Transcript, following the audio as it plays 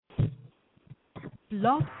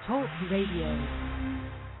Blog Talk Radio.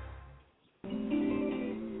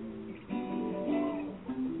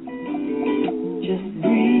 Just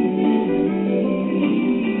breathe.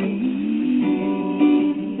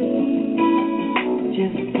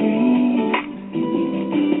 Just breathe.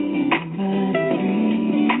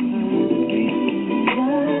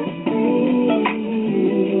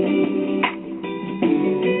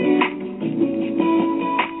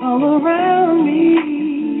 All around me,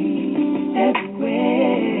 everywhere,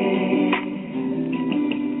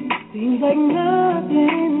 seems like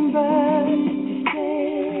nothing but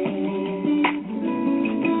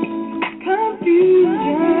confusion,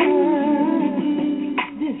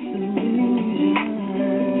 disillusion,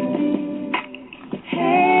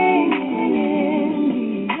 hanging in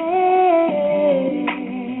the air.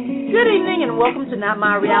 Good evening and welcome to Not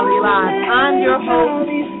My Reality Live. I'm your host,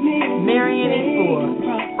 MARRIAN EFUA.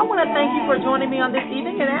 I want to thank you for joining me on this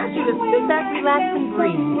evening and ask you to sit back, relax, and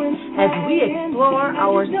breathe as we explore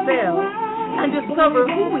ourselves and discover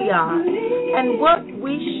who we are and what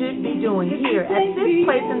we should be doing here at this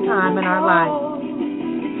place and time in our life.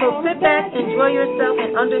 So sit back, enjoy yourself,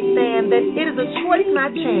 and understand that it is a choice, not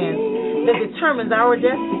chance, that determines our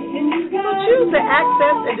destiny. So choose to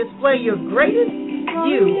access and display your greatest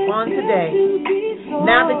you on today.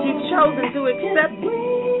 Now that you've chosen to accept,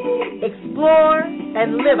 explore,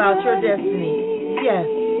 and live out your destiny. Yes,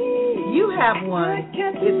 you have one.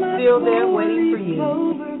 It's still there waiting for you.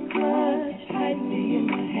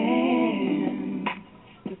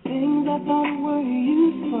 The things I thought were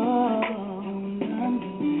useful, I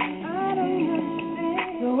don't understand.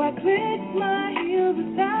 So I clicked my heels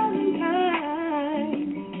 1,000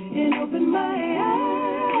 times and opened my eyes.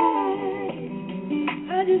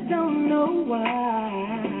 I just don't know why.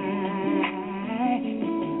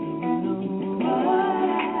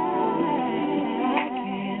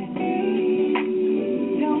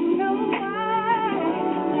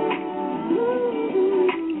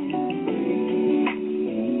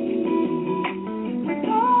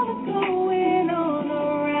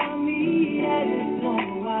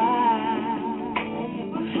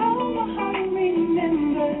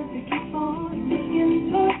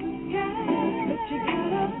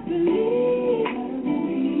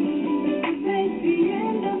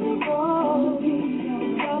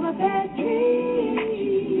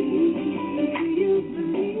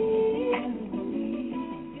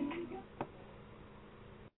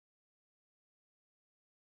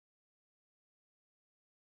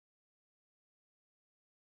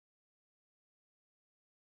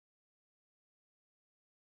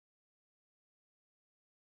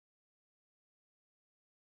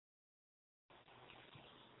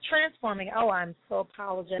 Transforming. Oh, I'm so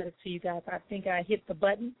apologetic to you guys. I think I hit the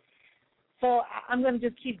button. So I'm going to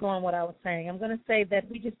just keep going what I was saying. I'm going to say that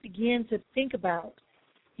we just begin to think about,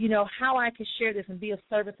 how I could share this and be of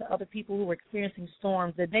service to other people who are experiencing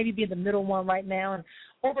storms, that maybe be in the middle one right now and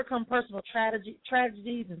overcome personal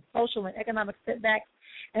tragedies and social and economic setbacks,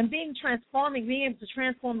 and being able to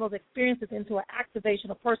transform those experiences into an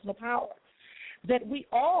activation of personal power that we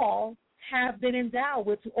all have been endowed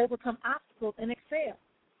with to overcome obstacles and excel.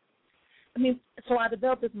 So I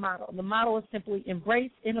developed this model. The model is simply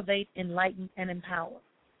embrace, innovate, enlighten, and empower.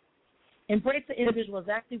 Embrace the individual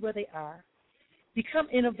exactly where they are. Become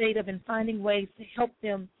innovative in finding ways to help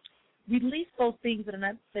them release those things that are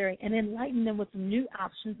necessary and enlighten them with some new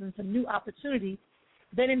options and some new opportunities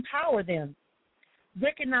that empower them.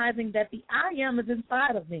 Recognizing that the I am is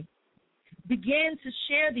inside of me. Begin to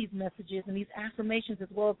share these messages and these affirmations as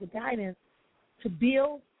well as the guidance to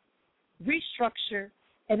build, restructure,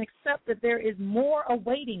 and accept that there is more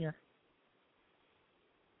awaiting us.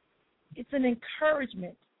 It's an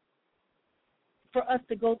encouragement for us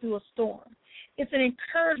to go through a storm. It's an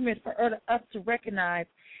encouragement for us to recognize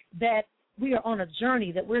that we are on a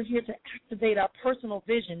journey, that we're here to activate our personal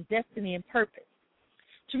vision, destiny, and purpose.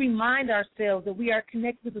 To remind ourselves that we are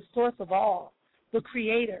connected to the source of all, the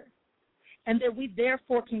Creator, and that we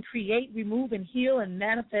therefore can create, remove, and heal and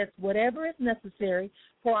manifest whatever is necessary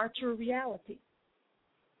for our true reality.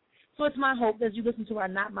 So it's my hope as you listen to our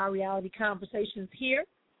Not My Reality conversations here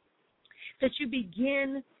that you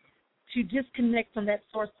begin to disconnect from that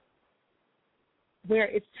source where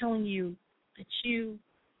it's telling you that you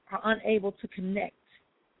are unable to connect,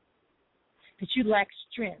 that you lack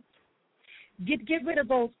strength. Get rid of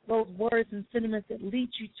those words and sentiments that lead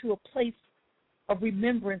you to a place of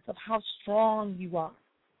remembrance of how strong you are,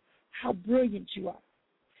 how brilliant you are.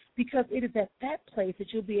 Because it is at that place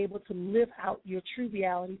that you'll be able to live out your true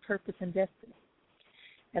reality, purpose, and destiny.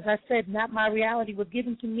 As I said, Not My Reality was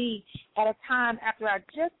given to me at a time after I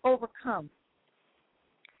just overcome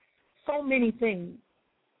so many things,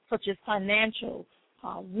 such as financial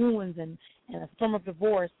ruins and a form of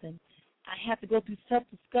divorce, and I had to go through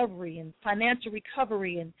self-discovery and financial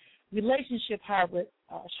recovery and relationship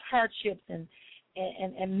hardships and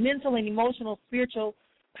mental and emotional, spiritual.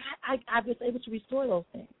 I was able to restore those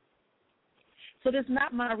things. So this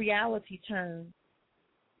not my reality term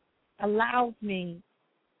allows me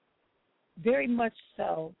very much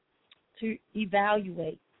so to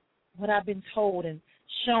evaluate what I've been told and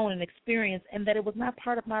shown and experienced, and that it was not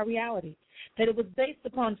part of my reality, that it was based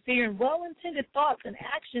upon fear and well-intended thoughts and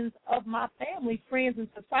actions of my family, friends, and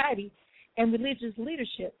society, and religious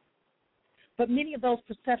leadership. But many of those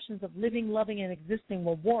perceptions of living, loving, and existing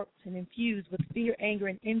were warped and infused with fear, anger,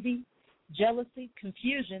 and envy, jealousy,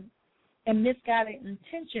 confusion, and misguided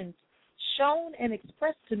intentions shown and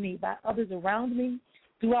expressed to me by others around me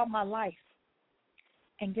throughout my life.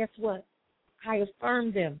 And guess what? I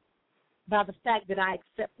affirmed them by the fact that I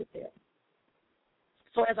accepted them.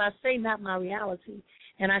 So as I say not my reality,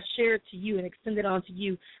 and I share it to you and extend it on to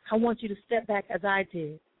you, I want you to step back as I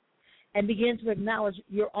did and begin to acknowledge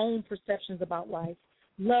your own perceptions about life,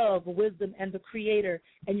 love, wisdom, and the Creator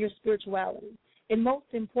and your spirituality. And most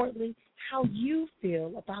importantly, how you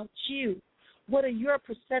feel about you. What are your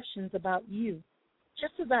perceptions about you?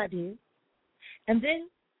 Just as I did. And then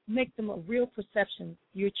make them a real perception,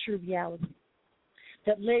 your true reality.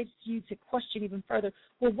 That leads you to question even further,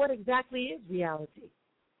 well, what exactly is reality?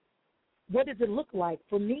 What does it look like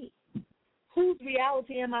for me? Whose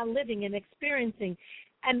reality am I living and experiencing?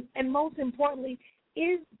 And most importantly,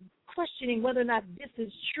 is questioning whether or not this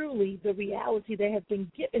is truly the reality that has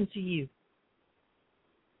been given to you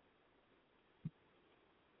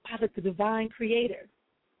by the divine Creator.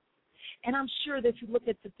 And I'm sure that you look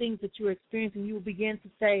at the things that you're experiencing, you will begin to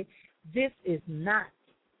say, this is not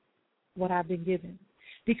what I've been given.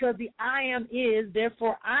 Because the I am is,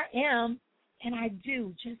 therefore I am, and I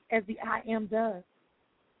do, just as the I am does.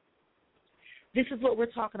 This is what we're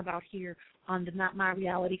talking about here on the Not My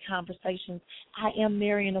Reality Conversations. I am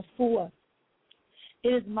MARRIAN EFUA. It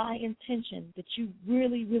is my intention that you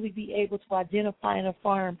really, really be able to identify and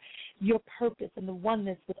affirm your purpose and the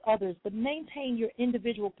oneness with others, but maintain your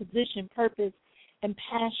individual position, purpose, and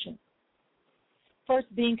passion.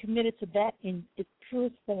 First, being committed to that in its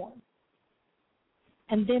purest form.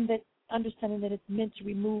 And then that understanding that it's meant to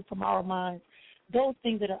remove from our minds those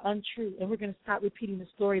things that are untrue. And we're going to stop repeating the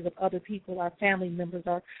stories of other people, our family members,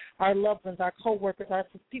 our loved ones, our co-workers, our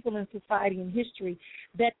people in society and history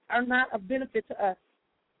that are not of benefit to us,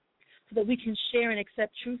 so that we can share and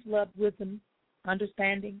accept truth, love, wisdom,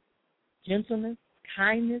 understanding, gentleness,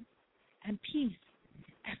 kindness, and peace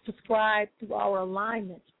as prescribed through our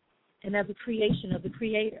alignment and as a creation of the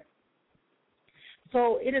Creator.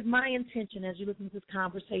 So it is my intention as you listen to this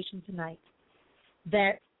conversation tonight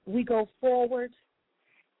that we go forward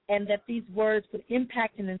and that these words would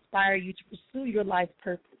impact and inspire you to pursue your life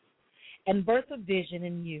purpose and birth a vision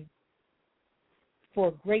in you for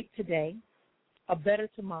a great today, a better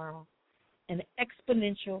tomorrow, and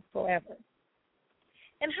exponential forever.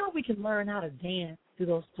 And how we can learn how to dance through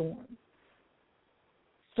those storms.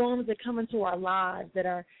 Storms that come into our lives that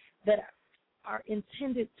are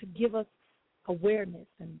intended to give us awareness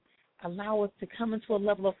and allow us to come into a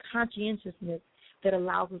level of conscientiousness that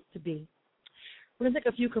allows us to be. We're going to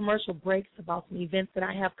take a few commercial breaks about some events that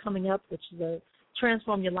I have coming up, which is the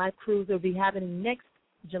Transform Your Life Cruise that will be happening next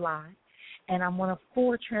July. And I'm one of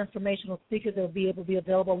 4 transformational speakers that will be able to be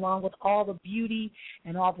available along with all the beauty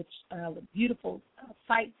and all the beautiful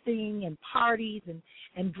sightseeing and parties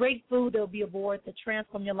and great food that will be aboard the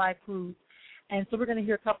Transform Your Life Cruise. And so we're going to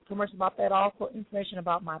hear a couple commercials about that, also information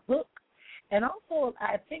about my book. And also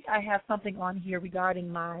I think I have something on here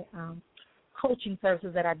regarding my coaching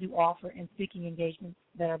services that I do offer and speaking engagements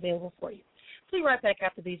that are available for you. So be right back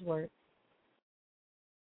after these words.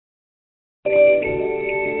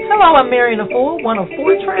 Hello, I'm MARRIAN EFUA, one of 4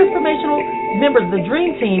 transformational members of the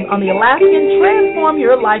Dream Team on the Alaskan Transform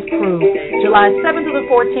Your Life Cruise, July 7th to the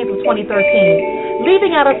 14th of 2013.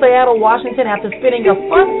 Leaving out of Seattle, Washington after spending a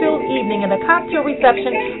fun-filled evening in a cocktail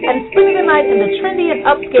reception and spending the night in the trendy and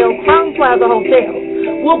upscale Crown Plaza Hotel,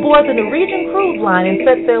 we'll board the Norwegian Cruise Line and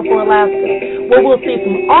set sail for Alaska, where we'll see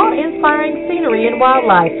some awe-inspiring scenery and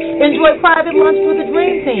wildlife, enjoy private lunch with the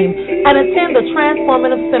Dream Team, and attend the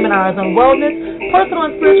transformative seminars on wellness, personal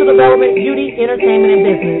and spiritual development, beauty, entertainment, and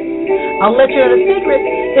business. I'll let you in a secret.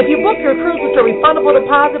 If you book your cruise with your refundable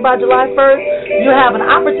deposit by July 1st, you'll have an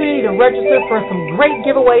opportunity to register for some great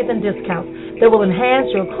giveaways and discounts. that will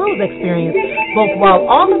enhance your cruise experience both while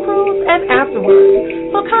on the cruise and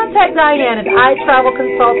afterwards. So contact Diane at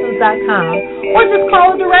iTravelConsultants.com or just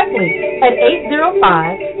call her directly at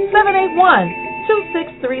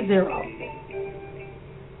 805-781-2630.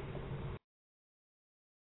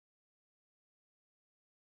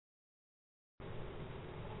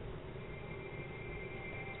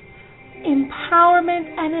 Empowerment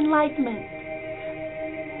and enlightenment,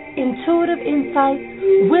 intuitive insights,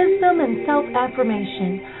 wisdom, and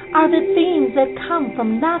self-affirmation are the themes that come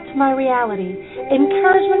from That's My Reality,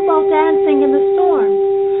 Encouragement While Dancing in the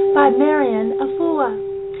Storm by MARRIAN,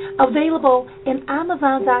 EFUA. Available in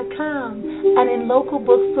Amazon.com and in local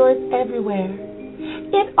bookstores everywhere.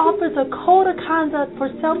 It offers a code of conduct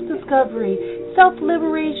for self-discovery,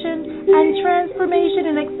 self-liberation, and transformation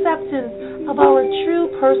and acceptance of our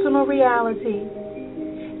true personal reality.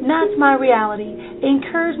 That's My Reality,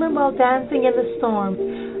 Encouragement While Dancing in the Storm,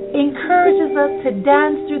 encourages us to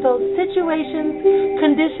dance through those situations,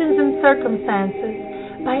 conditions, and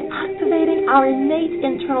circumstances by activating our innate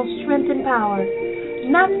internal strength and power.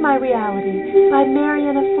 That's My Reality by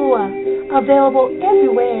MARRIAN, EFUA, available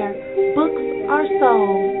everywhere books are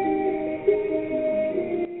sold.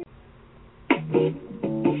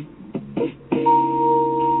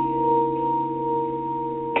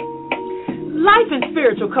 Life and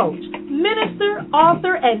spiritual coach, minister,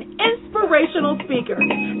 author, and inspirational speaker.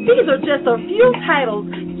 These are just a few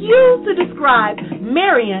titles used to describe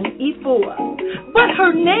MARRIAN, EFUA. But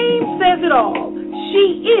her name says it all.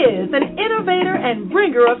 She is an innovator and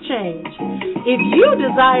bringer of change. If you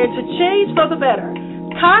desire to change for the better,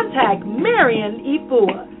 contact MARRIAN,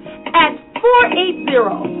 EFUA at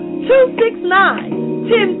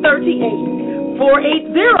 480-269-1038,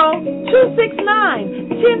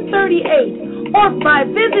 480-269-1038, or by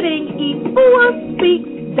visiting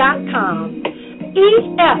EFUASpeaks.com,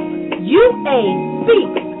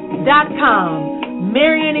 EFUASpeaks.com.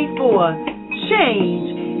 MARRIAN, EFUA,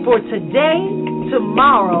 change for today,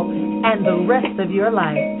 tomorrow, and the rest of your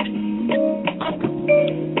life.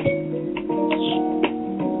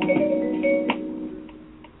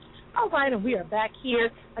 All right, and we are back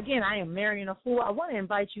here. Again, I am MARRIAN, EFUA. I want to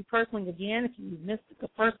invite you personally again, if you missed the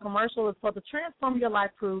first commercial, it's for the Transform Your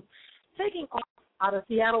Life Cruise, taking off out of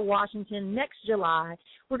Seattle, Washington next July.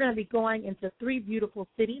 We're going to be going into 3 beautiful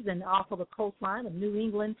cities and also the coastline of New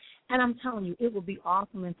England. And I'm telling you, it will be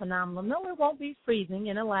awesome and phenomenal. No, it won't be freezing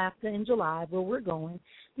in Alaska in July where we're going,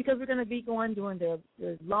 because we're going to be going during the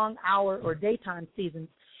long hour or daytime seasons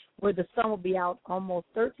where the sun will be out almost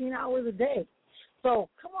 13 hours a day. So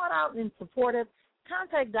come on out and support us.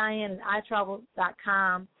 Contact Diane at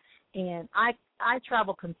iTravel.com and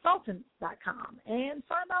iTravelConsultants.com and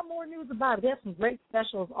find out more news about it. They have some great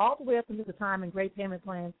specials all the way up into the time and great payment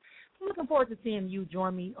plans. I'm looking forward to seeing you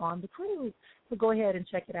join me on the cruise. So go ahead and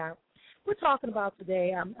check it out. We're talking about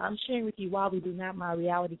today, I'm sharing with you why we do Not My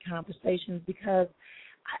Reality conversations, because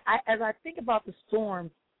as I think about the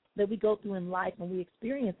storms that we go through in life and we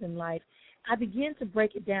experience in life, I begin to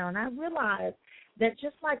break it down. I realize that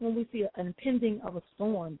just like when we see an impending of a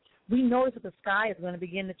storm, we notice that the sky is going to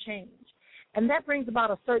begin to change. And that brings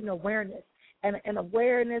about a certain awareness, and an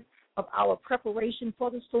awareness of our preparation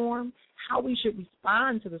for the storm, how we should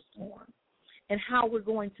respond to the storm, and how we're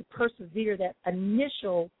going to persevere that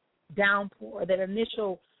initial downpour, that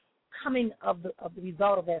initial coming of the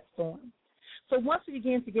result of that storm. So once we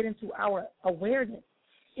begin to get into our awareness,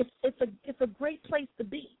 it's a great place to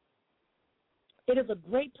be. It is a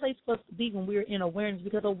great place for us to be when we're in awareness,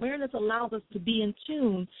 because awareness allows us to be in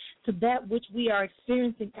tune to that which we are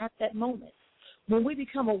experiencing at that moment. When we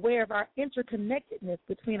become aware of our interconnectedness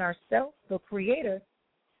between ourselves, the Creator,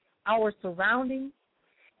 our surroundings,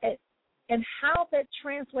 and how that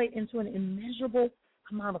translates into an immeasurable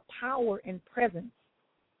amount of power and presence,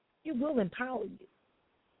 it will empower you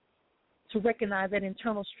to recognize that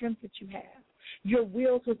internal strength that you have, your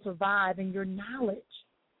will to survive, and your knowledge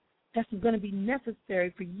that's going to be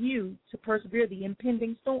necessary for you to persevere the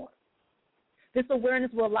impending storm. This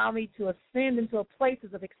awareness will allow me to ascend into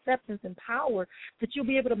places of acceptance and power that you'll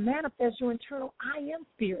be able to manifest your internal I am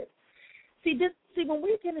spirit. See, when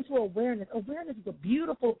we get into awareness is a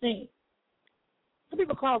beautiful thing. Some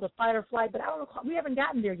people call it a fight or flight, but I don't know. We haven't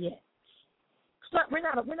gotten there yet. We're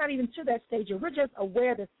not even to that stage yet. We're just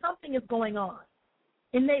aware that something is going on.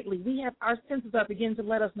 Innately, we have our senses are beginning to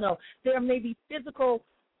let us know there may be physical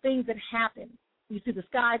things that happen. You see the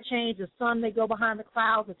sky change, the sun may go behind the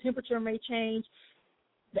clouds, the temperature may change,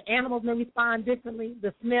 the animals may respond differently,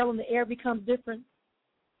 the smell in the air becomes different.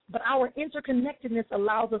 But our interconnectedness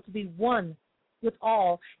allows us to be one with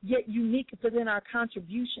all, yet unique within our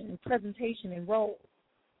contribution and presentation and role.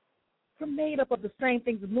 We're made up of the same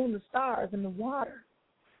things, the moon, the stars, and the water.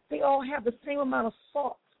 They all have the same amount of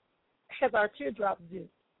salt as our teardrops do.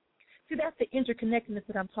 See, that's the interconnectedness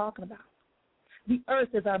that I'm talking about. The earth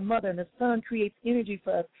is our mother, and the sun creates energy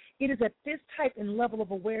for us. It is at this type and level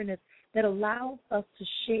of awareness that allows us to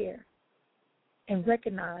share and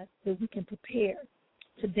recognize that we can prepare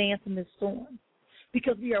to dance in this storm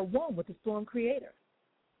because we are one with the storm creator.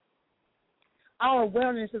 Our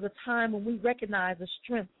awareness is a time when we recognize the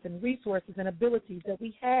strengths and resources and abilities that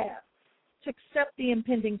we have to accept the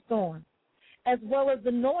impending storm, as well as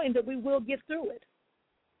the knowing that we will get through it.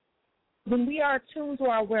 When we are attuned to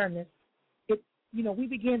our awareness, we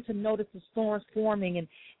begin to notice the storms forming,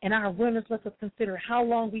 and our awareness lets us consider how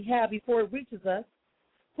long we have before it reaches us,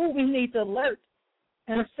 who we need to alert,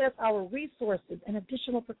 and assess our resources and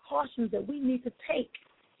additional precautions that we need to take.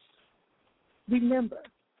 Remember,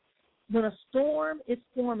 when a storm is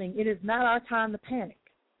forming, it is not our time to panic.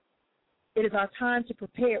 It is our time to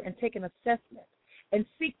prepare and take an assessment and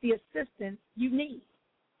seek the assistance you need.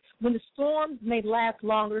 When the storms may last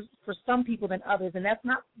longer for some people than others, and that's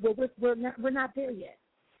not we're not there yet.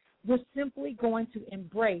 We're simply going to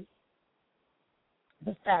embrace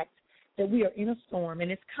the fact that we are in a storm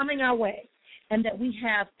and it's coming our way, and that we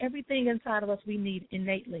have everything inside of us we need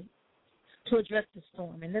innately to address the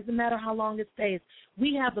storm. And it doesn't matter how long it stays.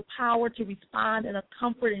 We have the power to respond in a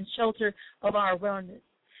comfort and shelter of our awareness,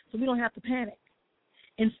 so we don't have to panic.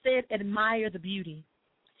 Instead, admire the beauty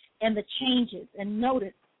and the changes and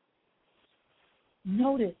notice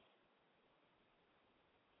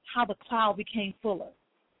how the cloud became fuller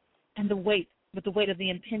and with the weight of the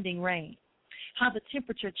impending rain, how the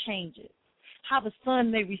temperature changes, how the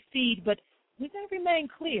sun may recede, but we may remain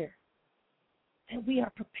clear that we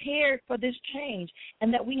are prepared for this change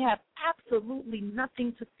and that we have absolutely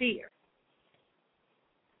nothing to fear.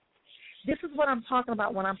 This is what I'm talking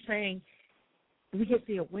about when I'm saying we get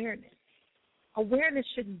the awareness. Awareness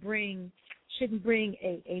shouldn't bring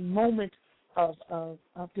a moment of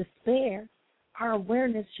despair. Our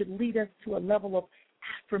awareness should lead us to a level of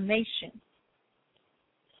affirmation.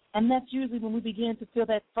 And that's usually when we begin to feel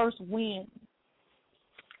that first wind,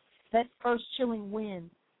 that first chilling wind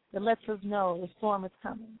that lets us know the storm is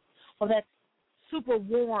coming, or that super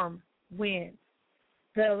warm wind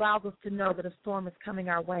that allows us to know that a storm is coming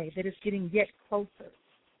our way, that it's getting yet closer.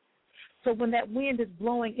 So when that wind is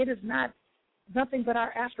blowing, it is nothing but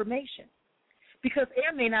our affirmation, because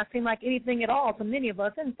air may not seem like anything at all to many of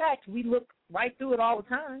us. In fact, we look right through it all the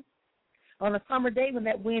time. On a summer day when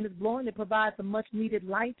that wind is blowing, it provides a much-needed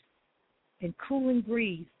light and cooling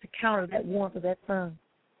breeze to counter that warmth of that sun.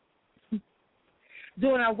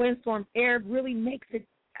 During our windstorm, air really makes it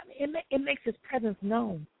makes its presence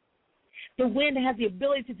known. The wind has the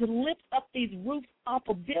ability to lift up these roofs off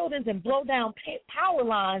of buildings and blow down power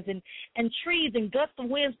lines and trees, and gust of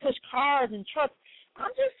winds push cars and trucks.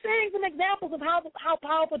 I'm just saying some examples of how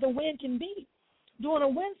powerful the wind can be during a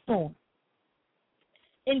windstorm.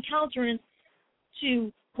 In counterance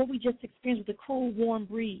to what we just experienced with the cool, warm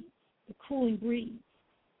breeze, the cooling breeze.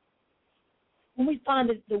 When we find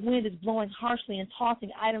that the wind is blowing harshly and tossing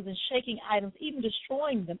items and shaking items, even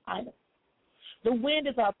destroying them items, the wind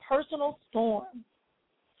is our personal storm.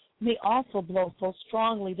 May also blow so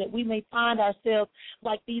strongly that we may find ourselves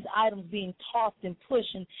like these items being tossed and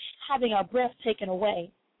pushed and having our breath taken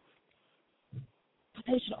away. But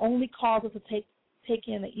they should only cause us to take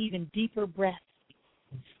in an even deeper breath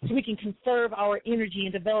so we can conserve our energy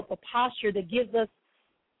and develop a posture that gives us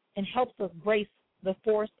and helps us brace the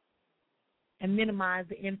force and minimize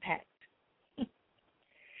the impact.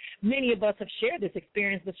 Many of us have shared this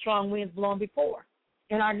experience with strong winds blowing before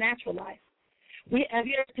in our natural life. Have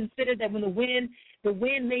you ever considered that when the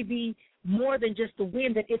wind may be more than just the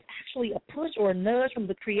wind, that it's actually a push or a nudge from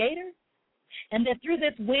the Creator? And that through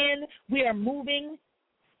this wind we are moving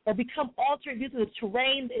or become altered due to the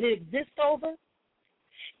terrain that it exists over?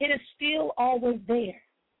 It is still always there,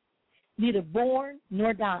 neither born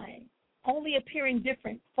nor dying, only appearing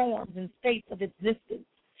different forms and states of existence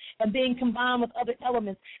and being combined with other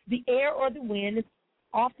elements. The air or the wind is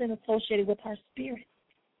often associated with our spirit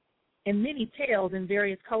in many tales in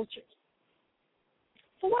various cultures.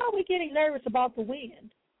 So why are we getting nervous about the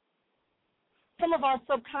wind? Some of our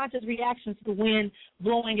subconscious reactions to the wind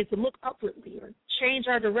blowing is to look upwardly or change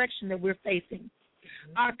our direction that we're facing.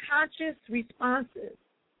 Our conscious responses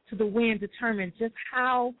to the wind determine just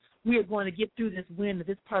how we are going to get through this wind,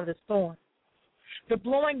 this part of the storm. The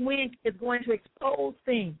blowing wind is going to expose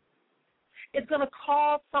things. It's going to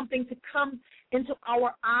cause something to come into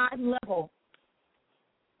our eye level.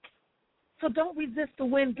 So don't resist the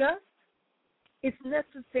wind gust. It's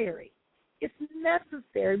necessary. It's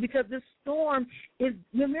necessary because this storm is,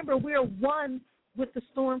 remember, we're one with the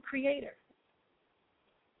storm creator.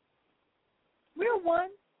 We're one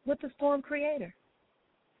with the storm creator.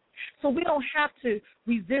 So we don't have to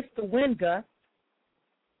resist the wind gust.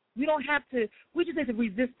 We just need to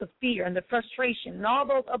resist the fear and the frustration and all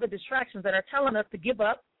those other distractions that are telling us to give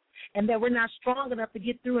up and that we're not strong enough to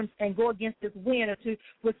get through and go against this wind or to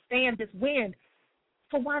withstand this wind.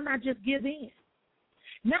 So why not just give in?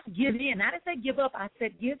 Not give in. I didn't say give up. I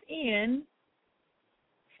said give in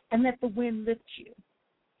and let the wind lift you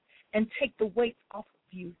and take the weight off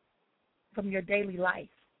of you from your daily life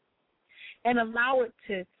and allow it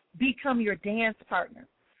to become your dance partner,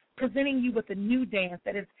 presenting you with a new dance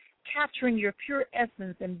that is capturing your pure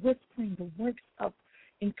essence and whispering the words of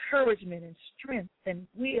encouragement and strength and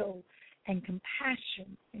will and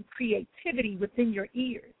compassion and creativity within your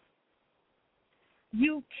ears.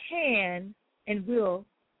 You can and will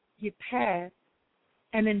get past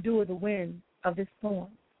and endure the wind of this storm.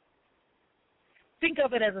 Think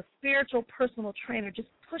of it as a spiritual personal trainer just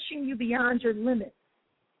pushing you beyond your limits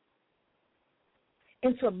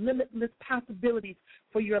into limitless possibilities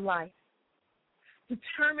for your life.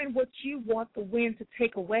 Determine what you want the wind to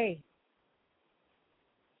take away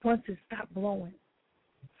once it stops blowing.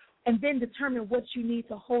 And then determine what you need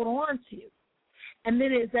to hold on to. And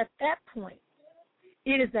then it is at that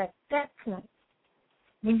point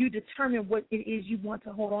when you determine what it is you want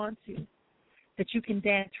to hold on to that you can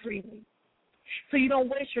dance freely. So you don't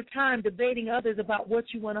waste your time debating others about what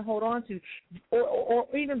you want to hold on to or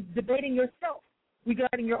even debating yourself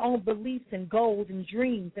regarding your own beliefs and goals and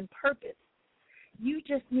dreams and purpose. You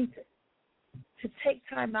just need to take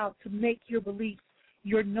time out to make your beliefs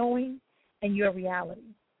your knowing and your reality.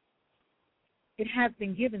 It has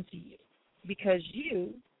been given to you because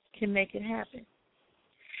you can make it happen.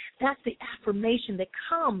 That's the affirmation that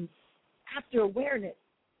comes after awareness.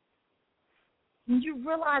 When you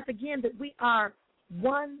realize again that we are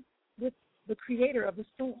one with the creator of the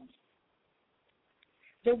storm,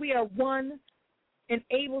 that we are one and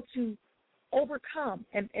able to overcome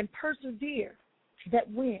and persevere that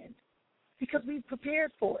wind because we've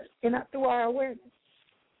prepared for it and not through our awareness.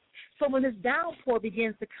 So when this downpour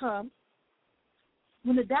begins to come,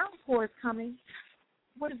 when the downpour is coming,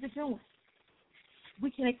 what is it doing? We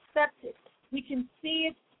can accept it. We can see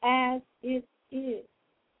it as it is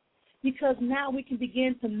because now we can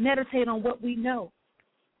begin to meditate on what we know.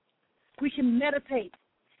 We can meditate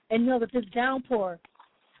and know that this downpour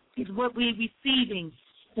is what we're receiving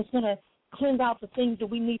that's going to cleanse out the things that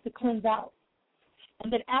we need to cleanse out.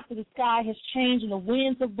 And that after the sky has changed and the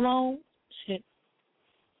winds have blown,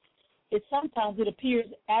 sometimes it appears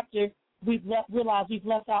after we've realized we've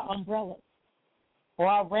left our umbrellas or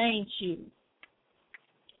our rain shoes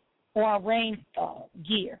or our rain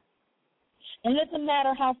gear. And it doesn't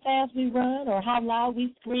matter how fast we run or how loud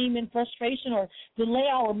we scream in frustration or delay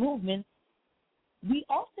our movement, we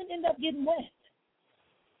often end up getting wet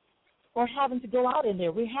or having to go out in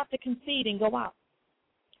there. We have to concede and go out.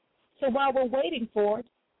 So while we're waiting for it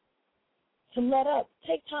to let up,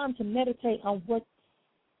 take time to meditate on what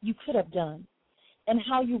you could have done and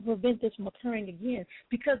how you prevent this from occurring again,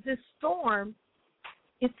 because this storm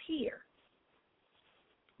is here.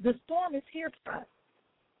 The storm is here for us.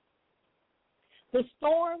 The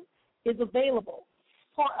storm is available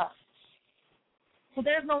for us. So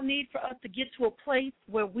there's no need for us to get to a place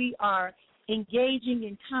where we are engaging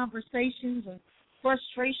in conversations or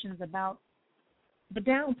frustrations about the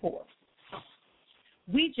downpour.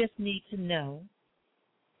 We just need to know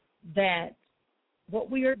that what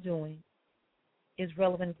we are doing is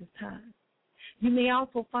relevant at this time. You may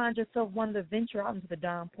also find yourself wanting to venture out into the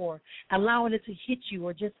downpour, allowing it to hit you,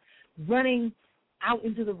 or just running out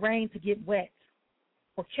into the rain to get wet,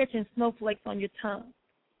 or catching snowflakes on your tongue.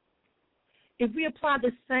 If we apply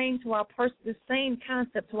the same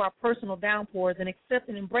concept to our personal downpours and accept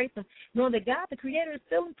and embrace them, knowing that God, the Creator, is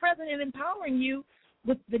still present and empowering you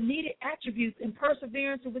with the needed attributes and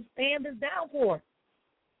perseverance to withstand this downpour.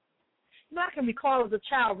 You know, I can recall as a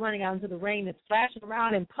child running out into the rain and splashing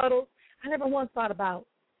around in puddles. I never once thought about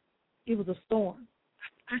it was a storm.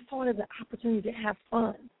 I saw it as an opportunity to have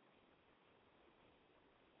fun,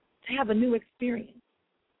 to have a new experience.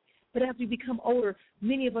 But as we become older,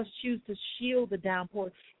 many of us choose to shield the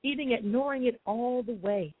downpour, even ignoring it all the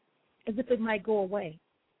way, as if it might go away.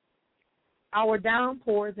 Our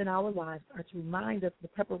downpours in our lives are to remind us of the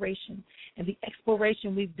preparation and the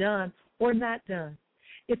exploration we've done or not done.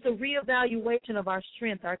 It's a reevaluation of our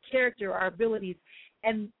strength, our character, our abilities,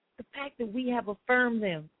 and the fact that we have affirmed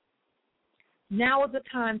them. Now is the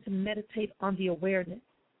time to meditate on the awareness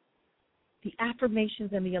the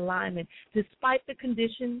affirmations and the alignment, despite the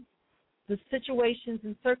conditions, the situations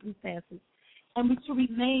and circumstances, and we to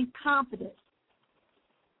remain confident,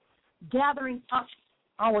 gathering up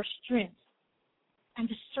our strength, and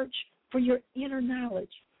to search for your inner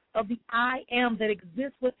knowledge of the I am that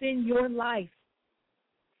exists within your life.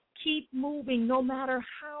 Keep moving no matter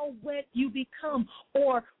how wet you become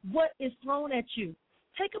or what is thrown at you.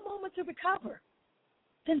 Take a moment to recover.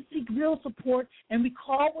 Then seek real support and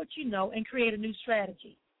recall what you know and create a new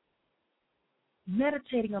strategy.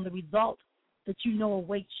 Meditating on the result that you know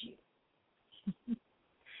awaits you.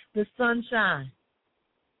 The sunshine.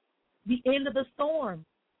 The end of the storm.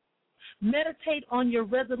 Meditate on your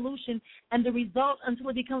resolution and the result until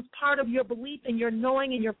it becomes part of your belief and your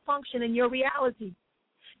knowing and your function and your reality.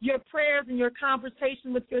 Your prayers and your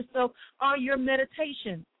conversation with yourself are your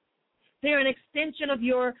meditation. They're an extension of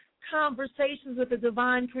your conversations with the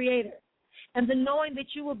divine creator and the knowing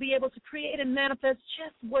that you will be able to create and manifest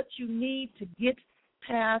just what you need to get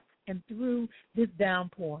past and through this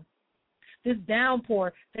downpour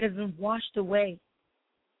that has been washed away.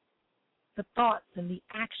 The thoughts and the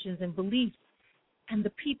actions and beliefs and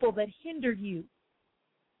the people that hinder you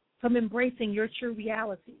from embracing your true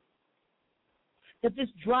reality. That this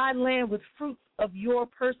dry land with fruits of your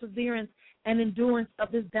perseverance and endurance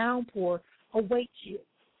of this downpour awaits you.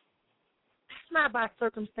 That's not by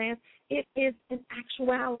circumstance. It is an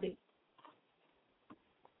actuality.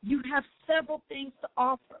 You have several things to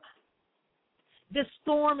offer. This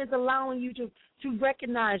storm is allowing you to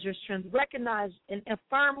recognize your strength, recognize and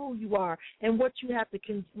affirm who you are and what you have to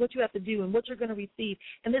do and what you're going to receive.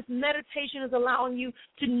 And this meditation is allowing you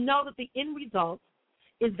to know that the end result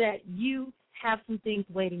is that you have some things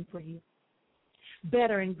waiting for you,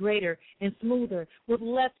 better and greater and smoother, with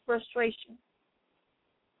less frustration.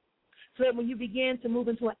 So that when you begin to move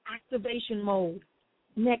into an activation mode,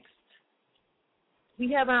 next,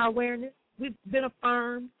 we have our awareness, we've been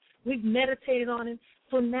affirmed, we've meditated on it,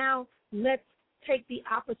 so now let's take the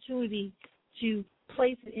opportunity to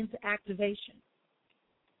place it into activation.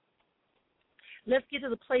 Let's get to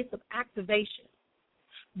the place of activation.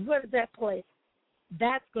 What is that place?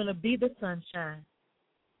 That's going to be the sunshine.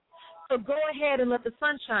 So go ahead and let the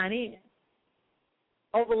sunshine in.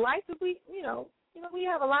 Over life, we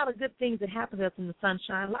have a lot of good things that happen to us in the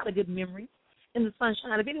sunshine, a lot of good memories in the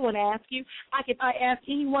sunshine. If anyone asks you, if I ask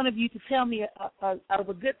any one of you to tell me of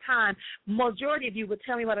a good time, majority of you would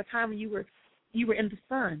tell me about a time when you were in the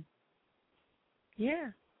sun.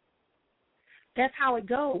 Yeah. That's how it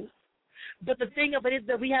goes. But the thing of it is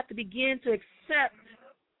that we have to begin to accept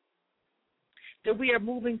that we are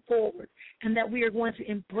moving forward and that we are going to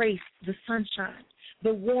embrace the sunshine,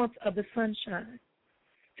 the warmth of the sunshine.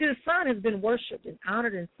 See, the sun has been worshipped and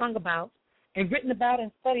honored and sung about and written about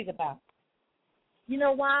and studied about. You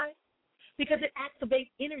know why? Because it activates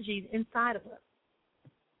energies inside of us.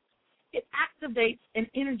 It activates an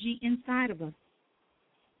energy inside of us.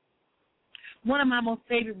 One of my most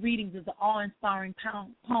favorite readings is the awe-inspiring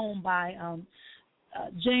poem by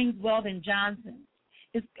James Weldon Johnson.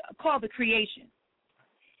 It's called The Creation.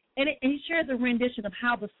 And he shares a rendition of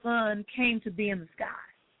how the sun came to be in the sky.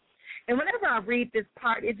 And whenever I read this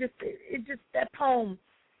part, that poem,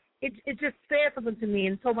 it just says something to me.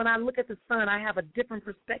 And so when I look at the sun, I have a different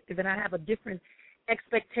perspective and I have a different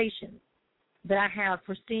expectation that I have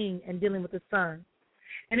for seeing and dealing with the sun.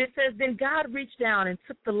 And it says, then God reached down and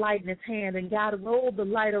took the light in his hand, and God rolled the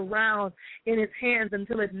light around in his hands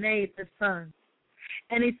until it made the sun.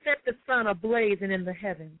 And he set the sun ablaze in the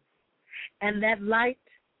heavens. And that light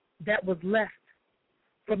that was left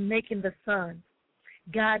from making the sun,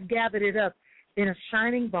 God gathered it up in a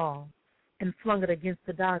shining ball and flung it against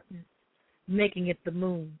the darkness, making it the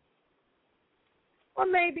moon. Or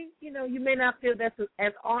maybe, you may not feel that's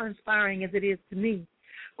as awe-inspiring as it is to me.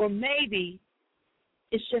 Or maybe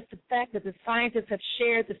it's just the fact that the scientists have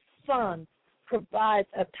shared the sun provides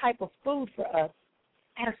a type of food for us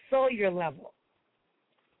at a cellular level.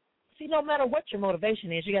 See, no matter what your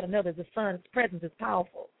motivation is, you got to know that the sun's presence is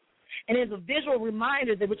powerful. And it's a visual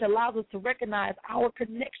reminder which allows us to recognize our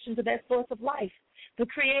connection to that source of life, the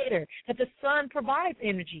Creator, that the sun provides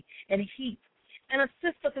energy and heat and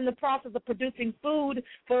assists us in the process of producing food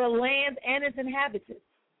for the land and its inhabitants.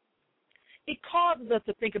 It causes us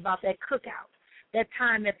to think about that cookout, that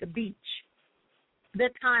time at the beach,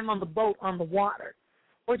 that time on the boat on the water,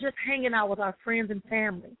 or just hanging out with our friends and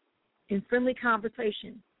family in friendly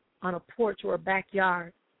conversation on a porch or a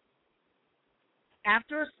backyard.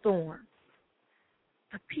 After a storm,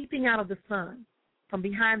 a peeping out of the sun from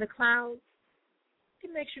behind the clouds,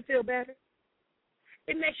 it makes you feel better.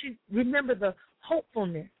 It makes you remember the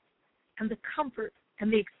hopefulness and the comfort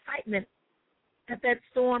and the excitement that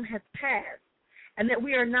storm has passed, and that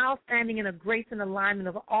we are now standing in a grace and alignment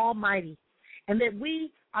of Almighty, and that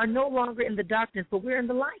we are no longer in the darkness, but we're in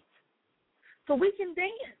the light. So we can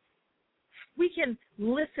dance. We can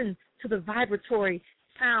listen to the vibratory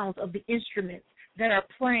sounds of the instruments that are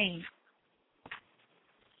playing.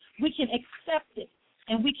 We can accept it,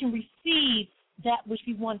 and we can receive that which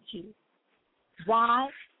we want to. Why?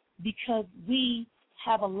 Because we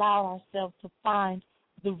have allowed ourselves to find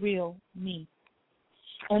the real me.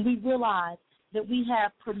 And we realize that we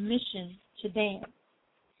have permission to dance.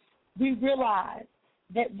 We realize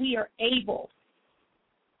that we are able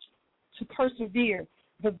to persevere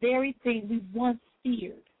the very thing we once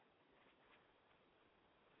feared.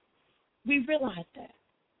 We realize that.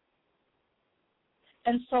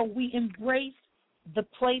 And so we embrace the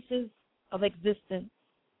places of existence.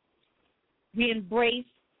 We embrace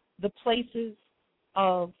the places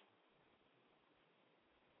of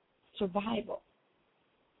survival,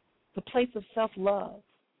 the place of self-love,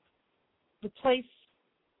 the place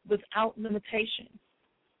without limitation.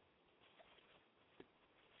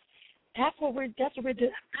 That's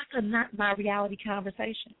a not my reality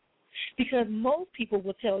conversation. Because most people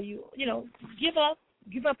will tell you, give up,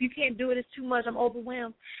 you can't do it, it's too much, I'm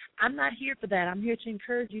overwhelmed. I'm not here for that. I'm here to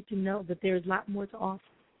encourage you to know that there's a lot more to offer.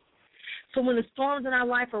 So when the storms in our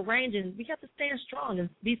life are raging, we have to stand strong and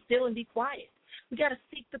be still and be quiet. We got to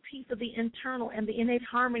seek the peace of the internal and the innate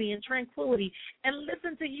harmony and tranquility and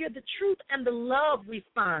listen to hear the truth and the love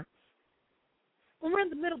response. When we're in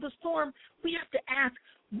the middle of the storm, we have to ask,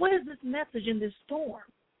 what is this message in this storm?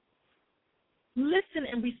 Listen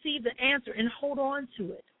and receive the answer and hold on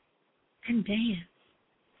to it and dance.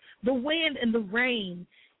 The wind and the rain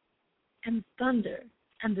and thunder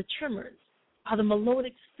and the tremors are the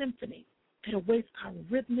melodic symphony that awaits our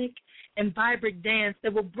rhythmic and vibrant dance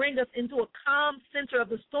that will bring us into a calm center of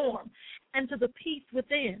the storm and to the peace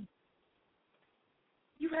within.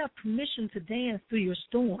 You have permission to dance through your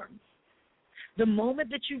storms. The moment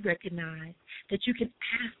that you recognize that you can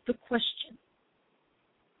ask the question,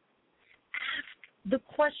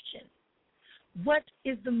 what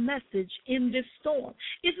is the message in this storm?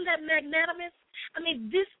 Isn't that magnanimous? I mean,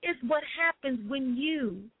 this is what happens when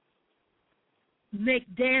you make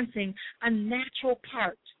dancing a natural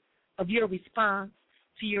part of your response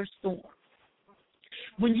to your storm.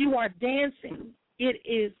 When you are dancing, it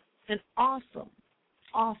is an awesome,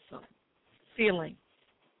 awesome feeling.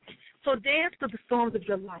 So dance through the storms of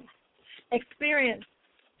your life. Experience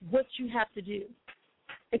what you have to do.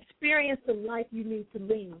 Experience the life you need to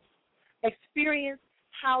live. Experience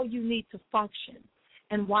how you need to function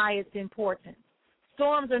and why it's important.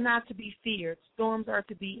 Storms are not to be feared. Storms are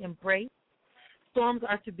to be embraced. Storms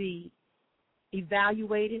are to be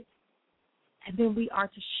evaluated. And then we are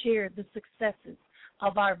to share the successes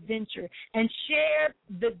of our venture and share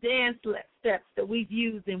the dance steps that we've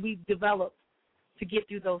used and we've developed to get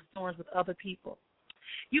through those storms with other people.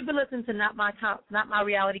 You've been listening to Not My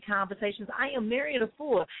Reality Conversations. I am MARRIAN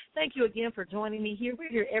EFUA. Thank you again for joining me here. We're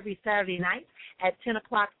here every Saturday night at 10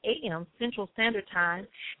 o'clock a.m. Central Standard Time,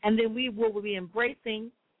 and then we will be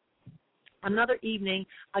embracing another evening.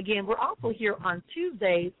 Again, we're also here on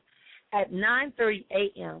Tuesdays at 9:30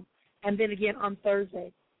 a.m., and then again on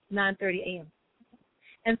Thursday, 9:30 a.m.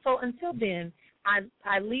 And so until then,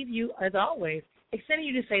 I leave you, as always, extending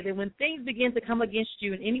you to say that when things begin to come against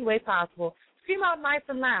you in any way possible, scream out nice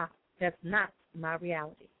and loud. That's not my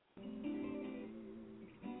reality.